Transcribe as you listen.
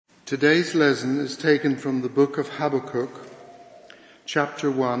Today's lesson is taken from the book of Habakkuk,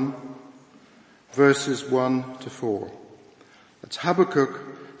 chapter 1, verses 1 to 4. That's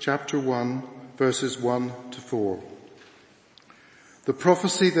Habakkuk, chapter 1, verses 1 to 4. The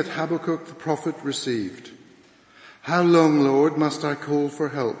prophecy that Habakkuk the prophet received. How long, Lord, must I call for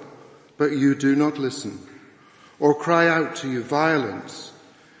help, but you do not listen, or cry out to you violence,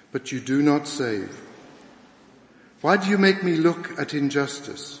 but you do not save? Why do you make me look at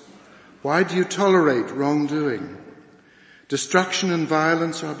injustice? Why do you tolerate wrongdoing? Destruction and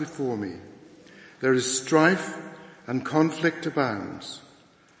violence are before me. There is strife and conflict abounds.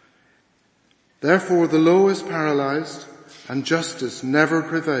 Therefore the law is paralyzed and justice never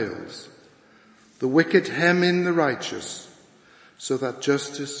prevails. The wicked hem in the righteous so that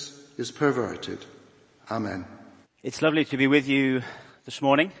justice is perverted. Amen. It's lovely to be with you this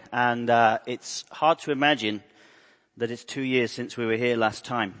morning, and it's hard to imagine that it's 2 years since we were here last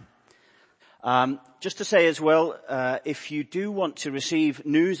time. Just to say as well, if you do want to receive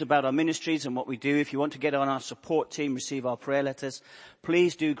news about our ministries and what we do, if you want to get on our support team, receive our prayer letters,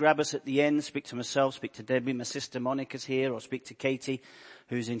 please do grab us at the end. Speak to myself, speak to Debbie, my sister Monica's here, or speak to Katie,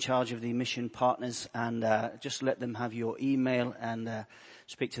 who's in charge of the mission partners, and just let them have your email and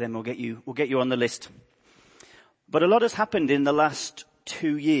speak to them. We'll get you on the list. But a lot has happened in the last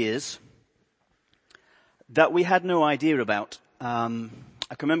 2 years that we had no idea about.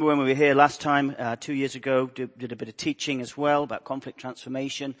 I can remember when we were here last time, 2 years ago, did a bit of teaching as well about conflict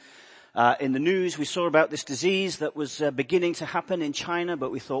transformation. In the news, we saw about this disease that was beginning to happen in China,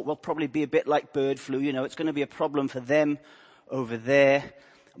 but we thought, well, probably be a bit like bird flu. You know, it's going to be a problem for them over there,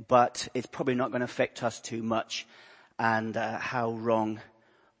 but it's probably not going to affect us too much. And how wrong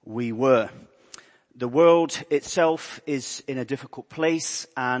we were. The world itself is in a difficult place,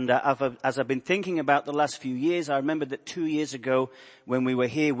 and as I've been thinking about the last few years, I remember that 2 years ago when we were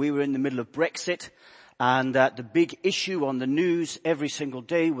here, we were in the middle of Brexit, and the big issue on the news every single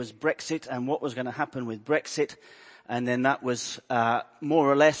day was Brexit and what was going to happen with Brexit. And then that was more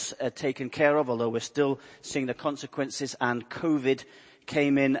or less taken care of, although we're still seeing the consequences, and COVID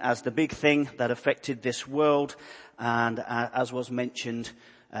came in as the big thing that affected this world, and as was mentioned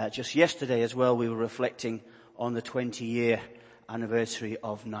just yesterday as well, we were reflecting on the 20-year anniversary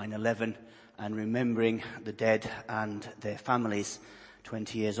of 9/11 and remembering the dead and their families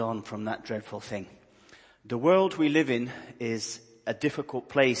 20 years on from that dreadful thing. The world we live in is a difficult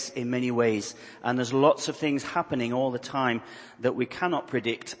place in many ways, and there's lots of things happening all the time that we cannot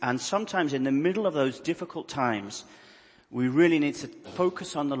predict. And sometimes in the middle of those difficult times, we really need to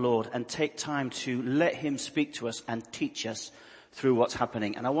focus on the Lord and take time to let Him speak to us and teach us through what's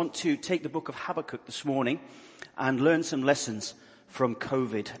happening. And I want to take the book of Habakkuk this morning and learn some lessons from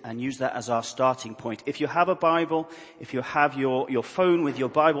COVID and use that as our starting point. If you have a Bible, if you have your phone with your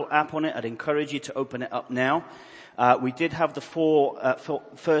Bible app on it, I'd encourage you to open it up now. We did have the four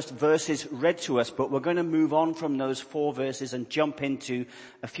first verses read to us, but we're going to move on from those 4 verses and jump into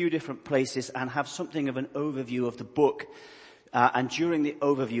a few different places and have something of an overview of the book. And during the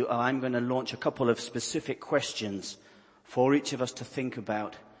overview, I'm going to launch a couple of specific questions for each of us to think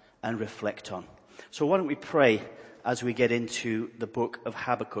about and reflect on. So why don't we pray as we get into the book of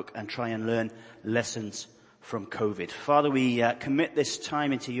Habakkuk and try and learn lessons from COVID. Father, we commit this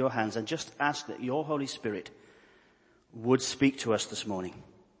time into your hands and just ask that your Holy Spirit would speak to us this morning.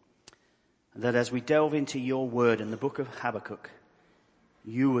 That as we delve into your word in the book of Habakkuk,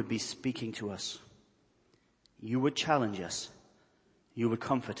 you would be speaking to us. You would challenge us. You would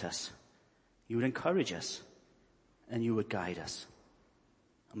comfort us. You would encourage us. And you would guide us.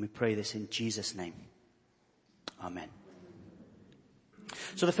 And we pray this in Jesus' name. Amen.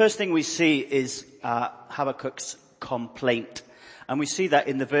 So the first thing we see is Habakkuk's complaint. And we see that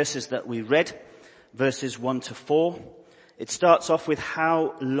in the verses that we read, verses 1 to 4. It starts off with,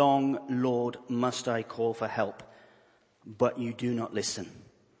 how long, Lord, must I call for help, but you do not listen,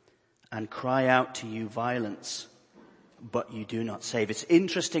 and cry out to you violence, but you do not save. It's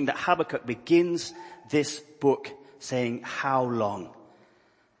interesting that Habakkuk begins this book saying, how long?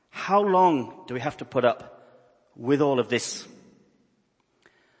 How long do we have to put up with all of this?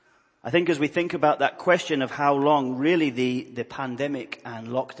 I think as we think about that question of how long, really the pandemic and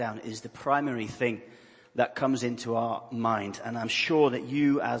lockdown is the primary thing that comes into our mind. And I'm sure that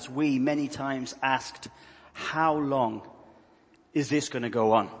you, as we, many times asked, how long is this going to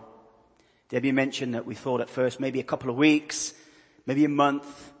go on? Debbie mentioned that we thought at first maybe a couple of weeks, maybe a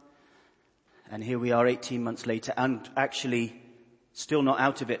month. And here we are 18 months later and actually still not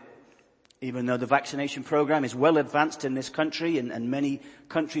out of it. Even though the vaccination program is well advanced in this country and many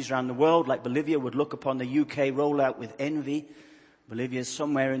countries around the world like Bolivia would look upon the UK rollout with envy. Bolivia is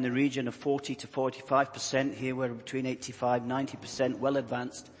somewhere in the region of 40 to 45%. Here we're between 85, 90%, well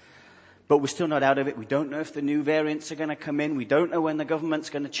advanced. But we're still not out of it. We don't know if the new variants are going to come in. We don't know when the government's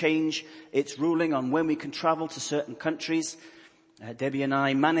going to change its ruling on when we can travel to certain countries. Debbie and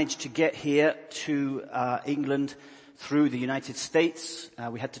I managed to get here to England through the United States.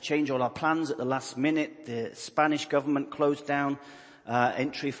 We had to change all our plans at the last minute. The Spanish government closed down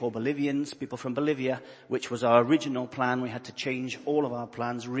entry for Bolivians, people from Bolivia, which was our original plan. We had to change all of our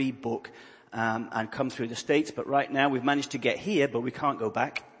plans, rebook, and come through the States. But right now we've managed to get here, but we can't go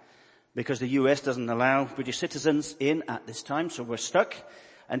back because the US doesn't allow British citizens in at this time. So we're stuck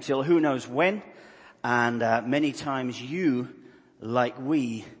until who knows when. And many times you, like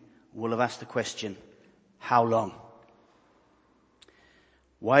we, will have asked the question, how long?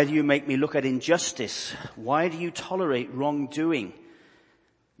 Why do you make me look at injustice? Why do you tolerate wrongdoing?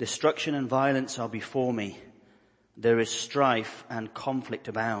 Destruction and violence are before me. There is strife and conflict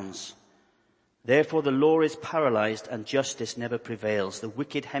abounds. Therefore the law is paralyzed and justice never prevails. The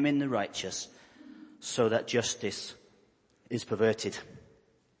wicked hem in the righteous so that justice is perverted.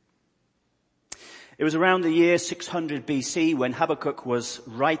 It was around the year 600 BC when Habakkuk was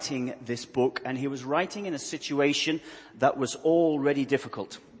writing this book, and he was writing in a situation that was already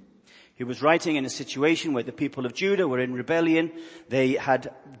difficult. He was writing in a situation where the people of Judah were in rebellion. They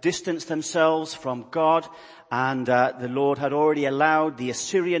had distanced themselves from God, and the Lord had already allowed the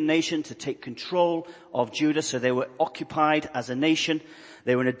Assyrian nation to take control of Judah, so they were occupied as a nation.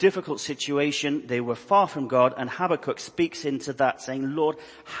 They were in a difficult situation. They were far from God, and Habakkuk speaks into that, saying, Lord,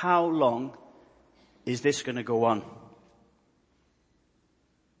 how long is this going to go on?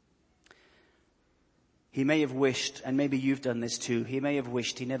 He may have wished, and maybe you've done this too, he may have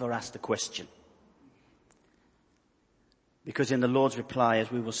wished he never asked the question. Because in the Lord's reply,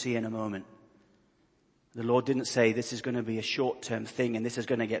 as we will see in a moment, the Lord didn't say this is going to be a short-term thing and this is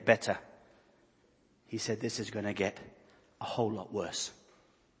going to get better. He said this is going to get a whole lot worse.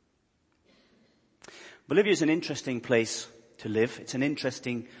 Bolivia is an interesting place to live. It's an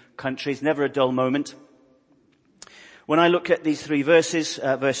interesting country. It's never a dull moment. When I look at these three verses,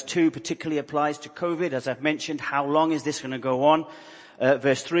 verse 2 particularly applies to COVID. As I've mentioned, how long is this going to go on?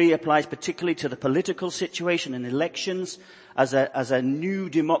 Verse 3 applies particularly to the political situation and elections. As a new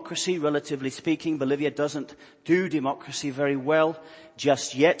democracy, relatively speaking, Bolivia doesn't do democracy very well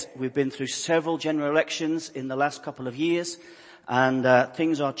just yet. We've been through several general elections in the last couple of years, and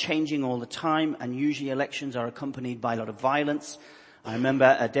things are changing all the time, and usually elections are accompanied by a lot of violence. I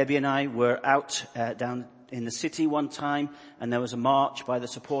remember Debbie and I were out down in the city one time, and there was a march by the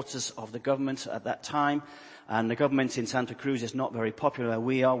supporters of the government at that time. And the government in Santa Cruz is not very popular where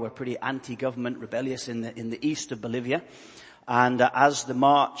we are. We're pretty anti-government, rebellious in the east of Bolivia. And as the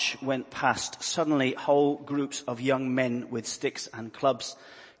march went past, suddenly whole groups of young men with sticks and clubs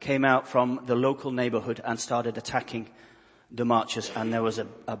came out from the local neighborhood and started attacking the marchers. And there was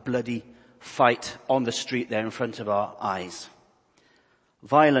a bloody fight on the street there in front of our eyes.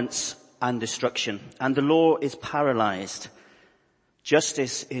 Violence and destruction. And the law is paralyzed.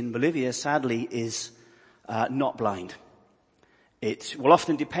 Justice in Bolivia, sadly, is not blind. It will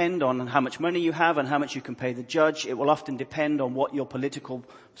often depend on how much money you have and how much you can pay the judge. It will often depend on what your political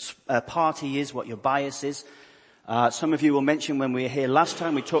party is, what your bias is. Some of you will mention when we were here last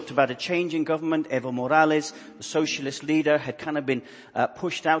time, we talked about a change in government. Evo Morales, the socialist leader, had kind of been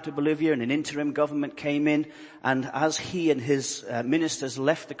pushed out of Bolivia, and an interim government came in. And as he and his ministers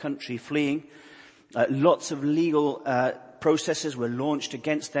left the country fleeing, lots of legal processes were launched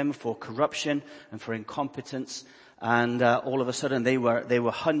against them for corruption and for incompetence. And all of a sudden they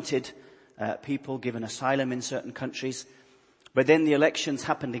were hunted, people given asylum in certain countries. But then the elections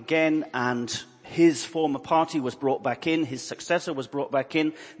happened again, and his former party was brought back in, his successor was brought back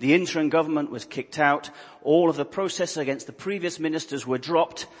in, the interim government was kicked out, all of the processes against the previous ministers were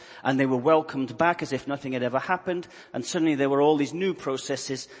dropped, and they were welcomed back as if nothing had ever happened, and suddenly there were all these new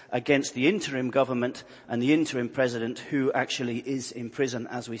processes against the interim government and the interim president, who actually is in prison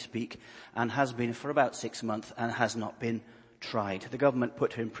as we speak, and has been for about 6 months and has not been tried. The government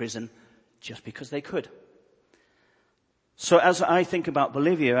put her in prison just because they could. So as I think about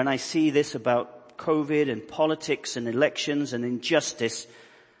Bolivia and I see this about COVID and politics and elections and injustice,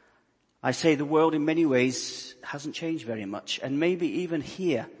 I say the world in many ways hasn't changed very much. And maybe even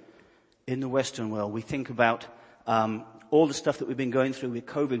here in the Western world, we think about all the stuff that we've been going through with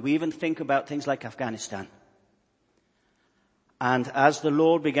COVID. We even think about things like Afghanistan. And as the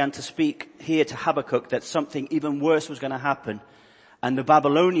Lord began to speak here to Habakkuk that something even worse was going to happen, and the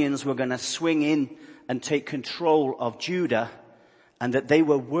Babylonians were going to swing in and take control of Judah, and that they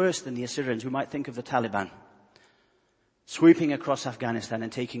were worse than the Assyrians. We might think of the Taliban. sweeping across Afghanistan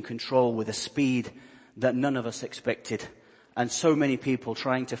and taking control with a speed that none of us expected, and so many people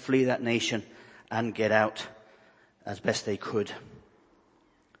trying to flee that nation and get out as best they could.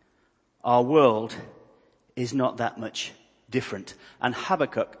 Our world is not that much different. And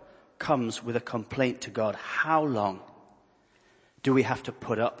Habakkuk comes with a complaint to God. How long do we have to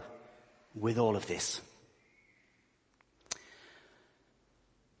put up with all of this?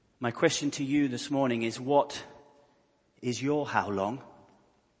 My question to you this morning is, what is your how long?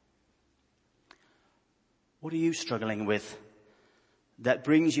 What are you struggling with that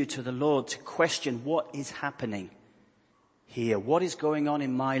brings you to the Lord to question what is happening here? What is going on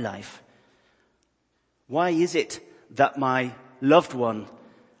in my life? Why is it that my loved one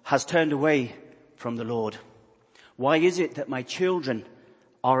has turned away from the Lord? Why is it that my children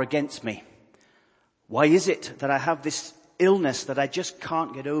are against me? Why is it that I have this illness that I just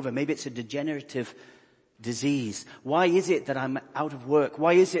can't get over? Maybe it's a degenerative disease. Why is it that I'm out of work?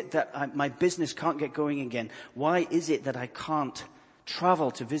 Why is it that my business can't get going again? Why is it that I can't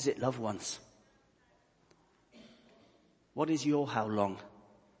travel to visit loved ones? What is your how long?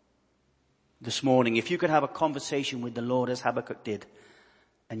 This morning, if you could have a conversation with the Lord as Habakkuk did,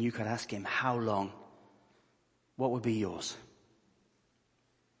 and you could ask him how long, what would be yours?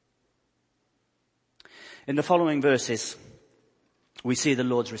 In the following verses, we see the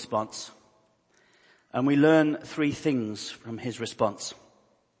Lord's response. And we learn three things from his response.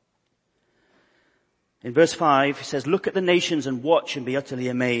 In verse 5, he says, "Look at the nations and watch and be utterly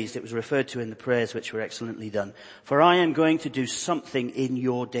amazed." It was referred to in the prayers which were excellently done. "For I am going to do something in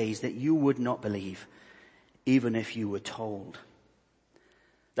your days that you would not believe, even if you were told."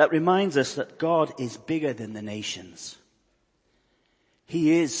 That reminds us that God is bigger than the nations.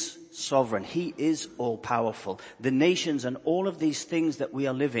 He is sovereign. He is all-powerful. The nations and all of these things that we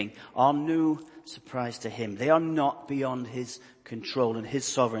are living are no surprise to him. They are not beyond his control and his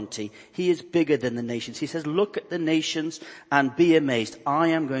sovereignty. He is bigger than the nations. He says, "Look at the nations and be amazed. I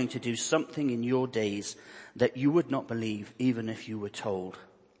am going to do something in your days that you would not believe, even if you were told."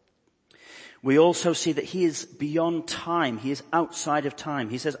 We also see that he is beyond time. He is outside of time.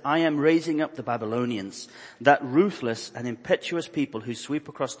 He says, "I am raising up the Babylonians, that ruthless and impetuous people who sweep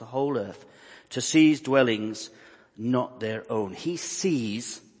across the whole earth to seize dwellings not their own." He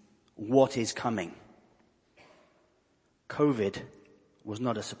sees what is coming. COVID was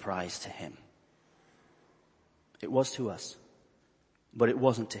not a surprise to him. It was to us, but it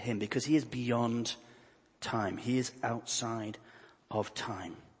wasn't to him, because he is beyond time. He is outside of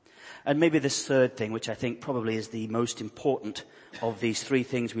time. And maybe this third thing, which I think probably is the most important of these three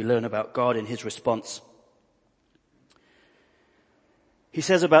things we learn about God in his response. He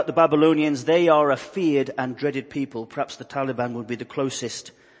says about the Babylonians, they are a feared and dreaded people. Perhaps the Taliban would be the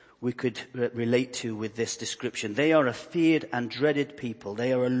closest we could relate to with this description. They are a feared and dreaded people.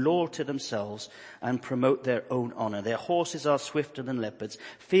 They are a law to themselves and promote their own honor. Their horses are swifter than leopards,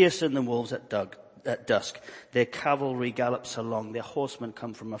 fiercer than wolves at dusk. Their cavalry gallops along. Their horsemen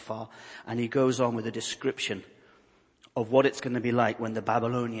come from afar. And he goes on with a description of what it's going to be like when the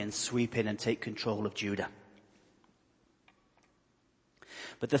Babylonians sweep in and take control of Judah.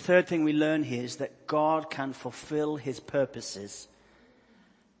 But the third thing we learn here is that God can fulfill his purposes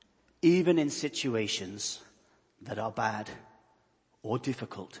even in situations that are bad or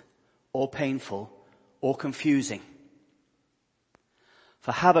difficult or painful or confusing.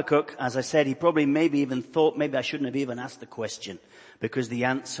 For Habakkuk, as I said, he probably maybe even thought, maybe I shouldn't have even asked the question, because the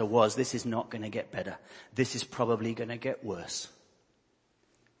answer was, this is not going to get better. This is probably going to get worse.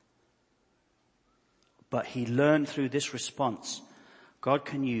 But he learned through this response, God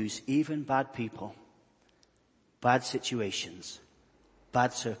can use even bad people, bad situations,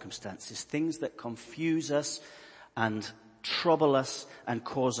 bad circumstances, things that confuse us and trouble us and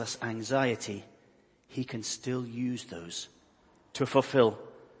cause us anxiety. He can still use those to fulfill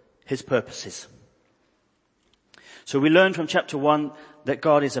his purposes. So we learn from chapter 1 that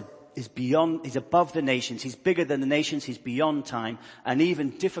God is above the nations. He's bigger than the nations. He's beyond time, and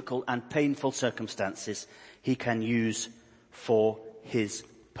even difficult and painful circumstances he can use for his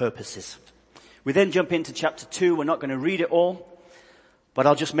purposes. We then jump into chapter 2. We're not going to read it all, but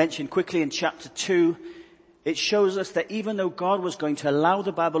I'll just mention quickly in chapter 2, it shows us that even though God was going to allow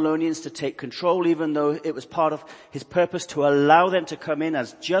the Babylonians to take control, even though it was part of his purpose to allow them to come in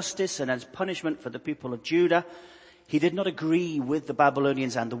as justice and as punishment for the people of Judah, he did not agree with the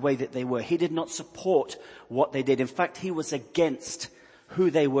Babylonians and the way that they were. He did not support what they did. In fact, he was against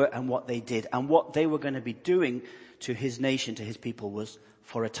who they were and what they did. And what they were going to be doing to his nation, to his people, was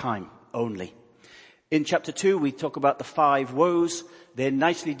for a time only. In chapter 2, we talk about the 5 woes. They're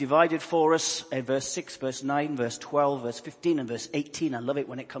nicely divided for us in verse 6, verse 9, verse 12, verse 15, and verse 18. I love it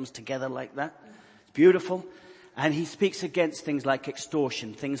when it comes together like that. It's beautiful. And he speaks against things like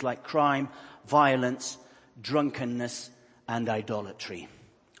extortion, things like crime, violence, drunkenness, and idolatry.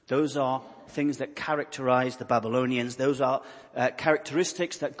 Those are things that characterize the Babylonians. Those are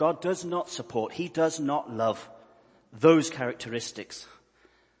characteristics that God does not support. He does not love those characteristics.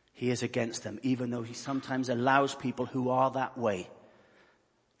 He is against them, even though he sometimes allows people who are that way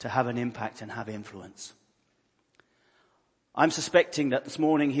to have an impact and have influence. I'm suspecting that this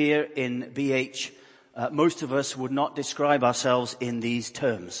morning here in BH, most of us would not describe ourselves in these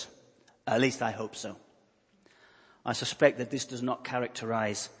terms. At least I hope so. I suspect that this does not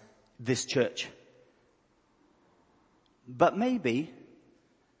characterize this church. But maybe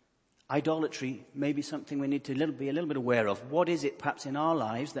idolatry may be something we need to be a little bit aware of. What is it perhaps in our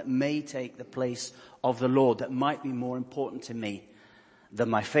lives that may take the place of the Lord, that might be more important to me than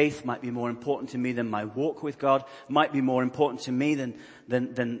my faith, might be more important to me than my walk with God, might be more important to me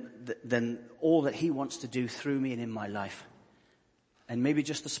than all that he wants to do through me and in my life. And maybe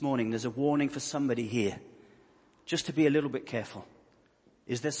just this morning there's a warning for somebody here, just to be a little bit careful.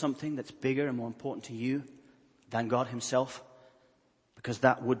 Is there something that's bigger and more important to you than God himself? Because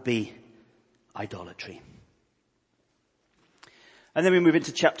that would be idolatry. And then we move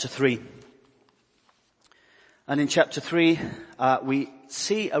into chapter 3. And in chapter 3, we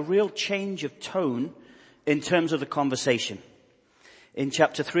see a real change of tone in terms of the conversation. In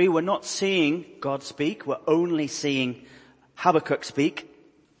chapter 3, we're not seeing God speak. We're only seeing Habakkuk speak.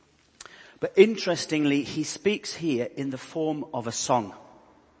 But interestingly, he speaks here in the form of a song.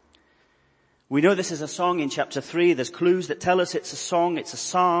 We know this is a song in chapter 3. There's clues that tell us it's a song, it's a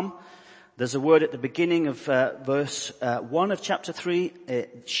psalm. There's a word at the beginning of verse 1 of chapter 3,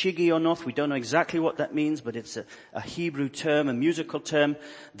 Shigionoth. We don't know exactly what that means, but it's a Hebrew term, a musical term.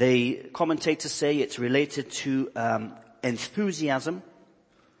 The commentators say it's related to enthusiasm.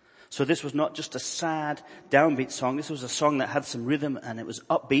 So this was not just a sad, downbeat song. This was a song that had some rhythm and it was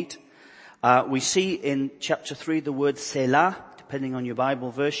upbeat. We see in chapter 3 the word Selah, depending on your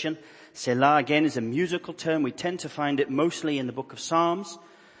Bible version. Selah, again, is a musical term. We tend to find it mostly in the book of Psalms.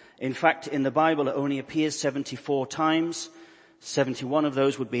 In fact, in the Bible, it only appears 74 times. 71 of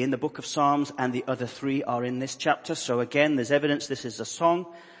those would be in the book of Psalms, and the other 3 are in this chapter. So again, there's evidence this is a song.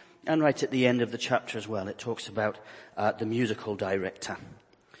 And right at the end of the chapter as well, it talks about the musical director.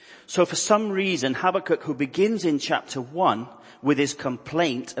 So for some reason, Habakkuk, who begins in chapter 1 with his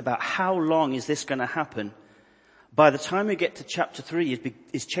complaint about how long is this going to happen, by the time we get to chapter 3,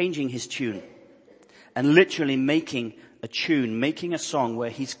 is changing his tune and literally making a tune, making a song where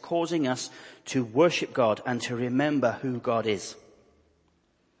he's causing us to worship God and to remember who God is.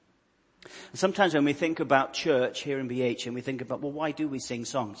 And sometimes when we think about church here in BH and we think about, well, why do we sing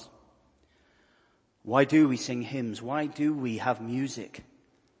songs? Why do we sing hymns? Why do we have music?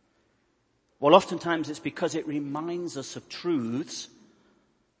 Well, oftentimes it's because it reminds us of truths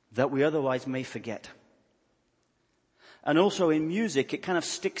that we otherwise may forget. And also in music, it kind of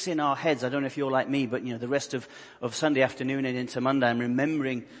sticks in our heads. I don't know if you're like me, but the rest of Sunday afternoon and into Monday, I'm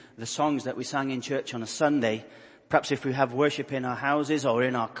remembering the songs that we sang in church on a Sunday. Perhaps if we have worship in our houses or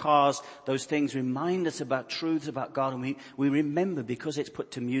in our cars, those things remind us about truths about God, and we remember because it's put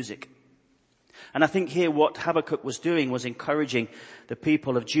to music. And I think here what Habakkuk was doing was encouraging the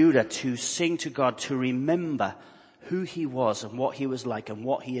people of Judah to sing to God, to remember who he was and what he was like and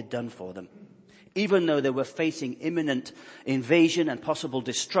what he had done for them. Even though they were facing imminent invasion and possible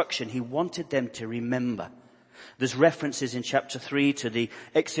destruction, he wanted them to remember. There's references in chapter 3 to the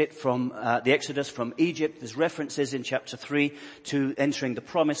exodus from Egypt. There's references in chapter 3 to entering the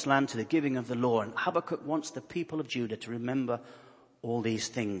promised land, to the giving of the law. And Habakkuk wants the people of Judah to remember all these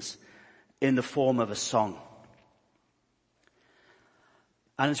things in the form of a song.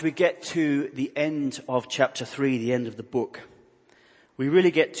 And as we get to the end of chapter 3, the end of the book, we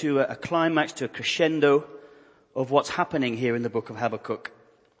really get to a climax, to a crescendo of what's happening here in the book of Habakkuk,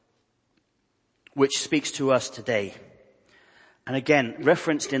 which speaks to us today. And again,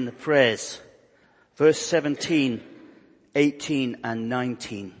 referenced in the prayers, verse 17, 18, and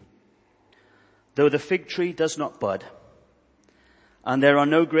 19. Though the fig tree does not bud, and there are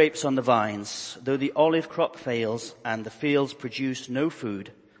no grapes on the vines, though the olive crop fails, and the fields produce no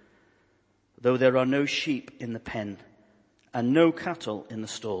food, though there are no sheep in the pen, and no cattle in the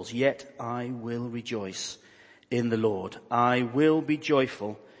stalls, yet I will rejoice in the Lord. I will be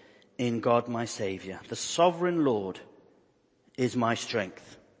joyful in God my Saviour. The sovereign Lord is my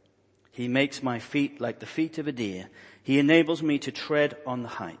strength. He makes my feet like the feet of a deer. He enables me to tread on the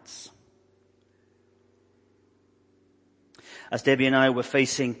heights. As Debbie and I were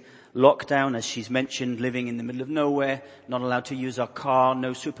facing lockdown, as she's mentioned, living in the middle of nowhere, not allowed to use our car,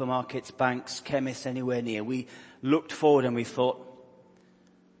 no supermarkets, banks, chemists anywhere near, we looked forward and we thought,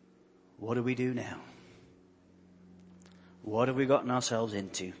 what do we do now? What have we gotten ourselves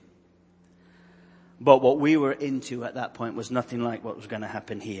into? But what we were into at that point was nothing like what was going to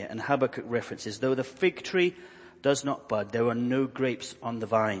happen here. And Habakkuk references, though the fig tree does not bud, there are no grapes on the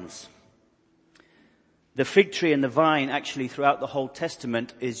vines. The fig tree and the vine actually throughout the whole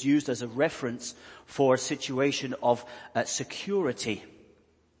Testament is used as a reference for a situation of security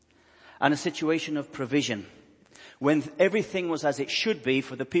and a situation of provision. When everything was as it should be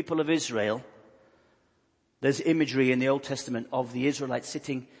for the people of Israel, there's imagery in the Old Testament of the Israelites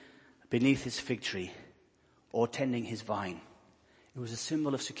sitting beneath his fig tree or tending his vine. It was a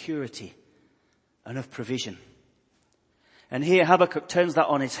symbol of security and of provision. And here Habakkuk turns that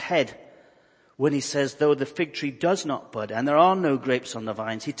on its head when he says, though the fig tree does not bud and there are no grapes on the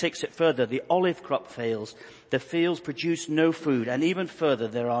vines, he takes it further. The olive crop fails, the fields produce no food, and even further,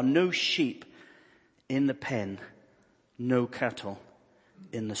 there are no sheep in the pen, no cattle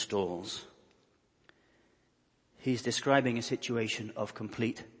in the stalls. He's describing a situation of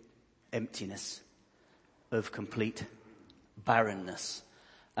complete emptiness, of complete barrenness.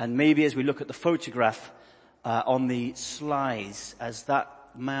 And maybe as we look at the photograph on the slides, as that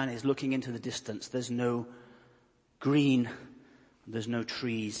man is looking into the distance, there's no green, there's no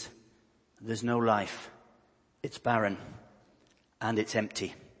trees, there's no life. It's barren and it's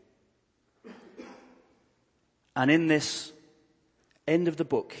empty. And in this end of the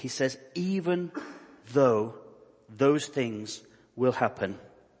book, he says, even though those things will happen,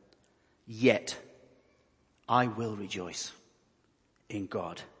 yet I will rejoice in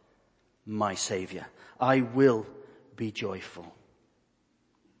God, my Savior. I will be joyful.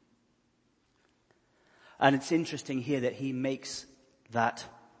 And it's interesting here that he makes that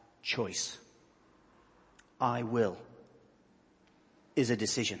choice. I will is a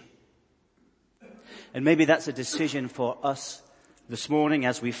decision. And maybe that's a decision for us this morning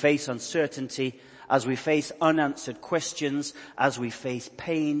as we face uncertainty, as we face unanswered questions, as we face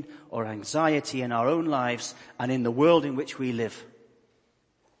pain or anxiety in our own lives and in the world in which we live.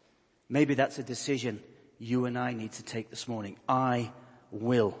 Maybe that's a decision you and I need to take this morning. I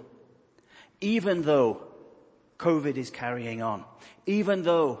will. Even though COVID is carrying on, even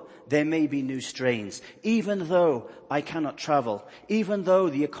though there may be new strains, even though I cannot travel, even though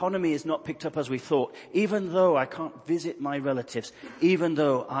the economy is not picked up as we thought, even though I can't visit my relatives, even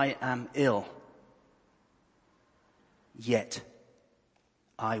though I am ill, yet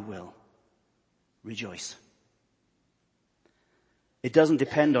I will rejoice. It doesn't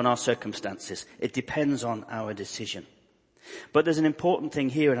depend on our circumstances. It depends on our decision. But there's an important thing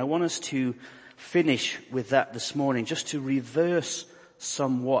here, and I want us to finish with that this morning, just to reverse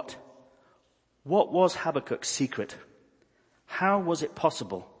somewhat. What was Habakkuk's secret? How was it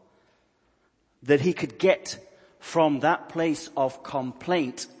possible that he could get from that place of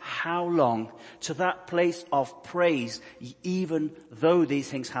complaint, how long, to that place of praise, even though these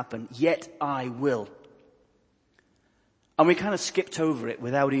things happen, yet I will? And we kind of skipped over it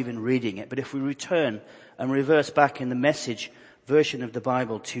without even reading it, but if we return and reverse back in the Message version of the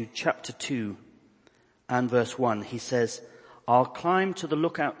Bible to chapter 2 and verse 1, he says, I'll climb to the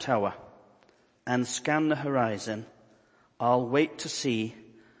lookout tower and scan the horizon. I'll wait to see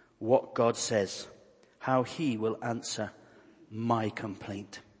what God says, how he will answer my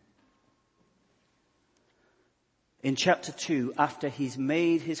complaint. In chapter 2, after he's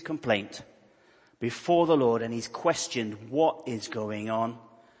made his complaint before the Lord and he's questioned what is going on,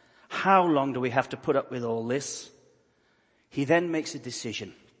 how long do we have to put up with all this? He then makes a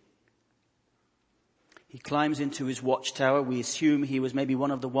decision. He climbs into his watchtower. We assume he was maybe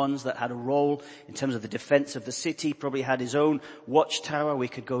one of the ones that had a role in terms of the defense of the city, probably had his own watchtower we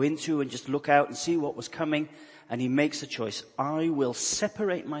could go into and just look out and see what was coming. And he makes a choice. I will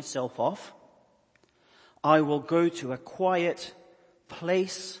separate myself off. I will go to a quiet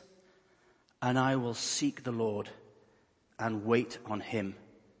place and I will seek the Lord and wait on him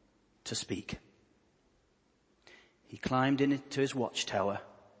to speak. He climbed into his watchtower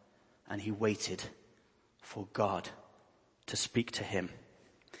and he waited for God to speak to him.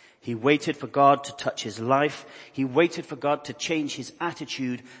 He waited for God to touch his life. He waited for God to change his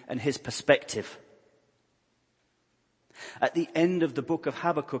attitude and his perspective. At the end of the book of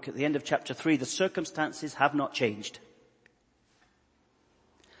Habakkuk, at the end of chapter 3, the circumstances have not changed.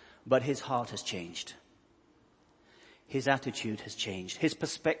 But his heart has changed. His attitude has changed. His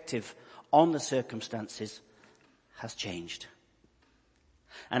perspective on the circumstances has changed.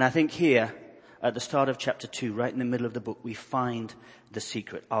 And I think here, at the start of chapter 2, right in the middle of the book, we find the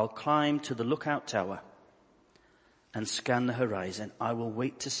secret. I'll climb to the lookout tower and scan the horizon. I will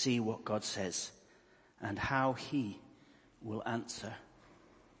wait to see what God says and how he will answer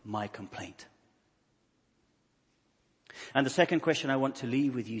my complaint. And the second question I want to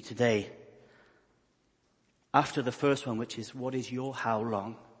leave with you today, after the first one, which is, what is your how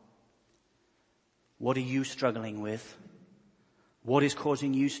long? What are you struggling with? What is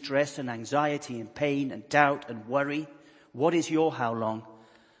causing you stress and anxiety and pain and doubt and worry? What is your how long?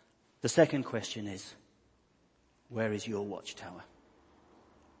 The second question is, where is your watchtower?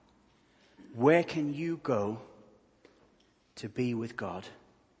 Where can you go to be with God,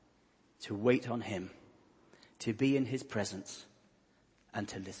 to wait on him, to be in his presence, and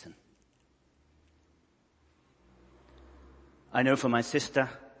to listen? I know for my sister,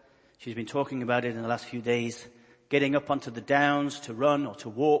 she's been talking about it in the last few days, getting up onto the downs to run or to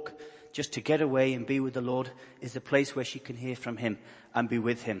walk, just to get away and be with the Lord, is a place where she can hear from him and be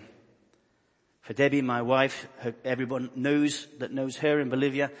with him. For Debbie, my wife, everyone knows her in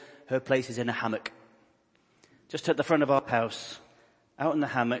Bolivia, her place is in a hammock. Just at the front of our house, out in the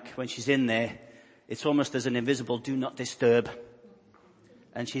hammock, when she's in there, it's almost as an invisible do not disturb.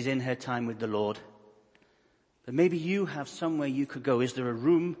 And she's in her time with the Lord. But maybe you have somewhere you could go. Is there a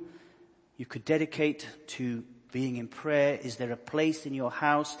room you could dedicate to being in prayer? Is there a place in your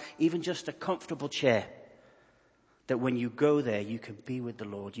house, even just a comfortable chair, that when you go there, you can be with the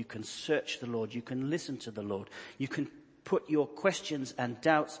Lord, you can search the Lord, you can listen to the Lord, you can put your questions and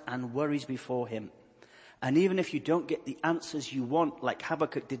doubts and worries before him. And even if you don't get the answers you want, like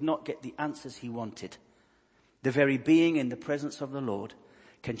Habakkuk did not get the answers he wanted, the very being in the presence of the Lord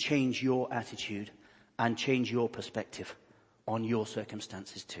can change your attitude and change your perspective on your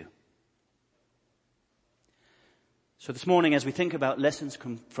circumstances too. So this morning, as we think about lessons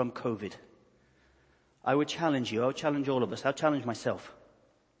from COVID, I would challenge you, I would challenge all of us, I'll challenge myself.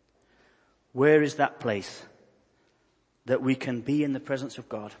 Where is that place that we can be in the presence of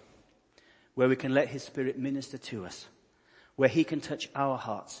God, where we can let his Spirit minister to us, where he can touch our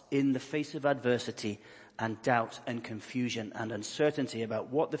hearts in the face of adversity and doubt and confusion and uncertainty about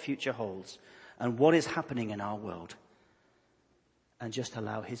what the future holds and what is happening in our world, and just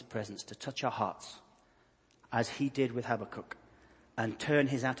allow his presence to touch our hearts as he did with Habakkuk, and turn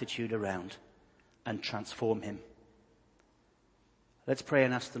his attitude around and transform him. Let's pray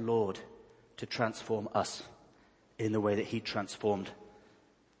and ask the Lord to transform us in the way that he transformed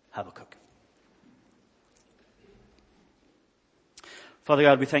Habakkuk. Father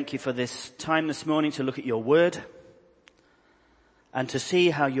God, we thank you for this time this morning to look at your word and to see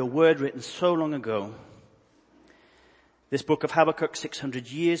how your word, written so long ago, this book of Habakkuk, 600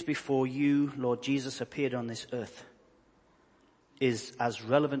 years before you, Lord Jesus, appeared on this earth, is as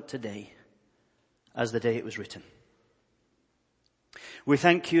relevant today as the day it was written. We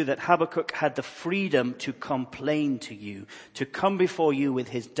thank you that Habakkuk had the freedom to complain to you, to come before you with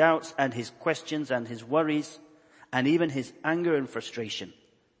his doubts and his questions and his worries and even his anger and frustration.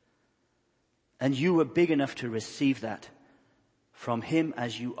 And you were big enough to receive that from him,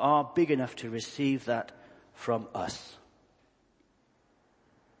 as you are big enough to receive that from us.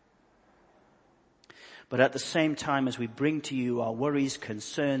 But at the same time, as we bring to you our worries,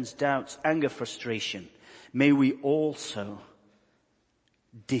 concerns, doubts, anger, frustration, may we also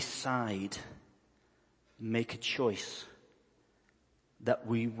decide, make a choice that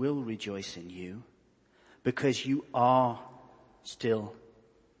we will rejoice in you, because you are still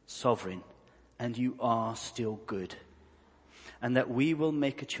sovereign and you are still good. And that we will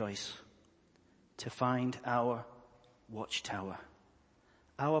make a choice to find our watchtower,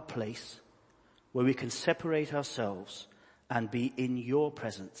 our place where we can separate ourselves and be in your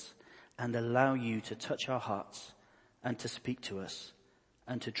presence and allow you to touch our hearts and to speak to us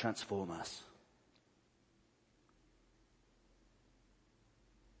and to transform us.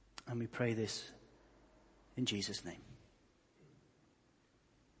 And we pray this in Jesus' name.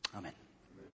 Amen.